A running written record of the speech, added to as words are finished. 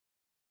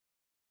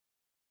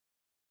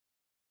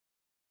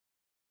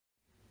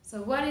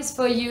So what is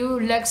for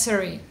you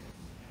luxury?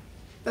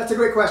 That's a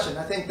great question.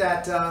 I think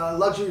that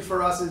luxury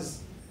for us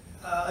is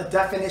a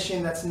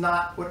definition that's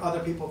not what other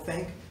people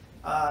think.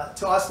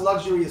 To us,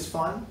 luxury is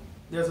fun.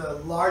 There's a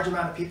large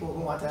amount of people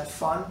who want to have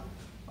fun.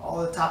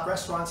 All the top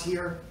restaurants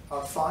here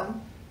are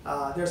fun.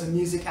 There's a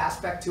music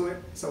aspect to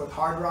it. So with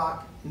Hard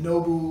Rock,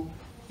 Nobu,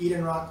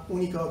 Eden Rock,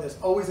 Unico, there's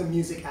always a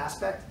music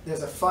aspect.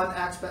 There's a fun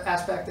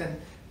aspect and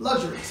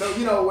luxury. So,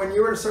 you know, when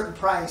you're at a certain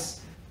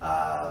price,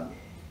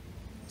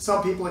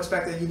 some people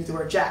expect that you need to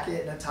wear a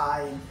jacket and a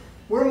tie. And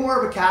we're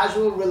more of a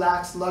casual,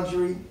 relaxed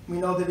luxury. We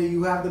know that if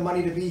you have the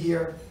money to be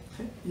here,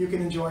 you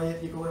can enjoy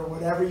it. You can wear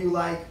whatever you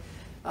like.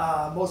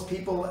 Most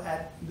people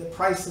at the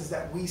prices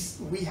that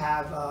we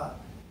have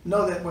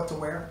know that what to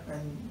wear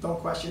and don't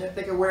question it.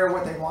 They can wear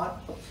what they want.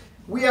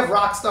 We have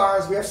rock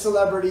stars, we have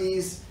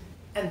celebrities,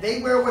 and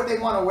they wear what they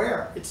want to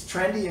wear. It's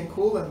trendy and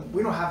cool, and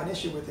we don't have an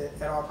issue with it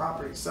at our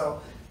property.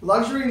 So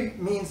luxury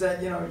means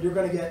that, you know, you're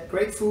going to get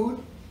great food,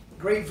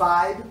 great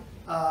vibe,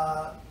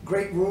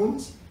 great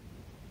rooms,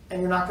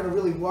 and you're not going to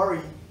really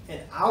worry in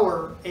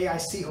our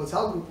AIC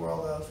Hotel Group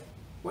world of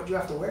what you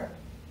have to wear.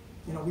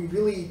 You know, we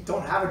really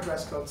don't have a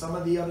dress code. Some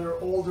of the other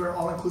older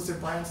all-inclusive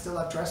brands still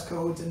have dress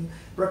codes and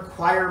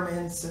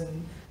requirements,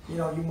 and you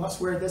know, you must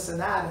wear this and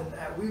that,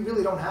 and we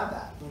really don't have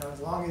that. You know,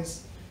 as long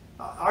as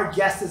our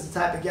guest is the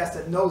type of guest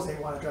that knows they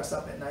want to dress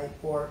up at night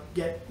or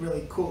get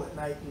really cool at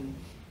night and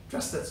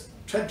dress the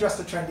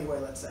trendy way,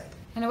 let's say.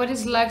 And what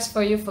is luxe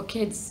for you for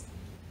kids?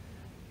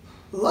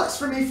 Luxe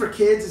for me for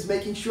kids is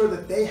making sure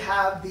that they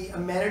have the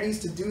amenities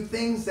to do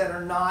things that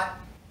are not,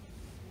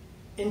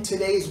 in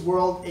today's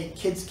world, a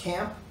kid's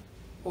camp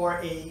or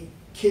a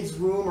kid's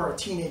room or a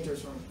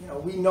teenager's room. You know,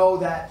 we know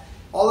that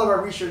all of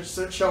our research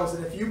shows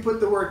that if you put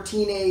the word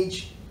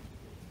teenage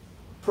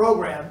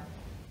program,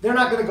 they're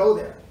not going to go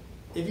there.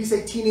 If you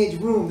say teenage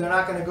room, they're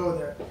not going to go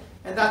there.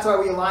 And that's why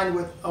we aligned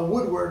with a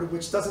Woodward,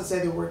 which doesn't say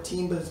the word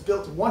teen, but it's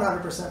built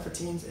 100% for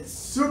teens. It's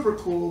super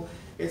cool.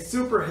 It's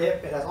super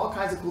hip. It has all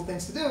kinds of cool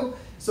things to do.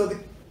 So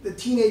the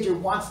teenager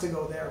wants to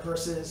go there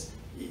versus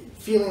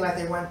feeling like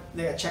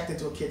they got checked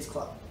into a kid's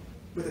club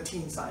with a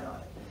teen sign on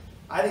it.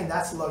 I think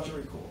that's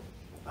luxury cool.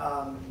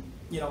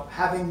 You know,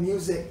 having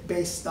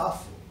music-based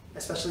stuff,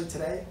 especially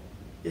today,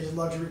 is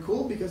luxury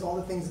cool because all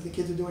the things that the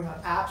kids are doing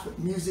on apps with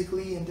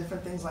Musical.ly and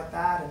different things like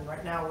that, and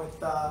right now with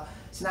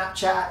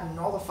Snapchat and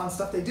all the fun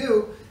stuff they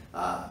do,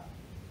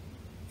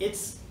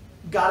 it's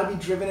got to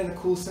be driven in a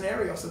cool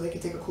scenario so they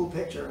can take a cool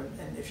picture.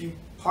 And if you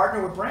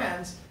partner with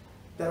brands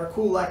that are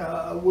cool like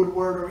a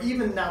Woodward or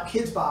even now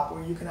Kids Bop,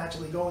 where you can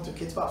actually go into a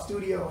Kids Bop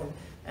studio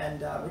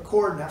and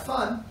record and have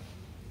fun,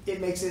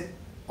 it makes it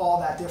all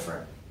that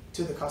different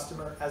to the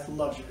customer as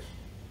luxury.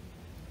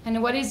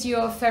 And what is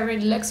your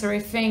favorite luxury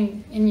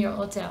thing in your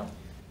hotel?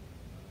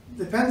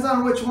 Depends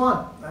on which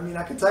one. I mean,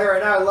 I can tell you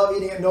right now, I love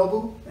eating at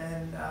Nobu,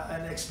 and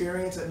an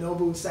experience at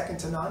Nobu is second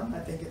to none. I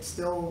think it's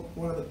still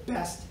one of the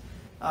best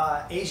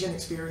Asian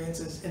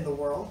experiences in the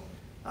world.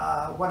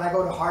 When I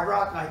go to Hard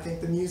Rock, I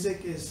think the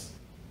music is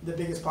the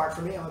biggest part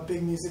for me. I'm a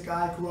big music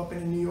guy. I grew up in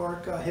a New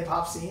York hip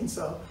hop scene,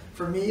 so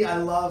for me, I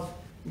love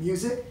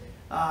music.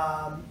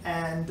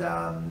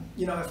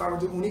 You know, if I were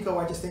to do Unico,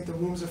 I just think the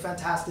rooms are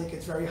fantastic.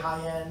 It's very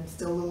high end,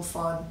 still a little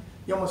fun.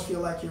 You almost feel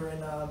like you're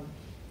in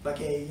like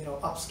a, you know,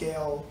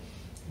 upscale,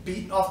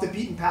 off the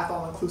beaten path,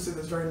 all inclusive.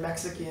 It's very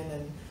Mexican,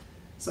 and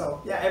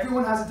so yeah,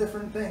 everyone has a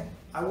different thing.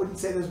 I wouldn't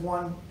say there's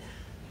one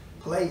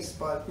place,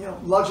 but you know,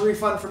 luxury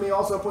fun for me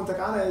also at Punta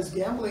Cana is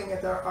gambling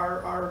at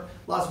our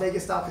Las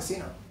Vegas style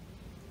casino,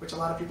 which a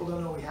lot of people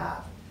don't know we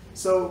have.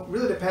 So it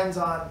really depends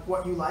on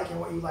what you like and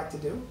what you like to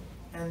do.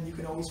 And you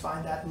can always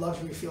find that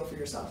luxury feel for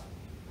yourself.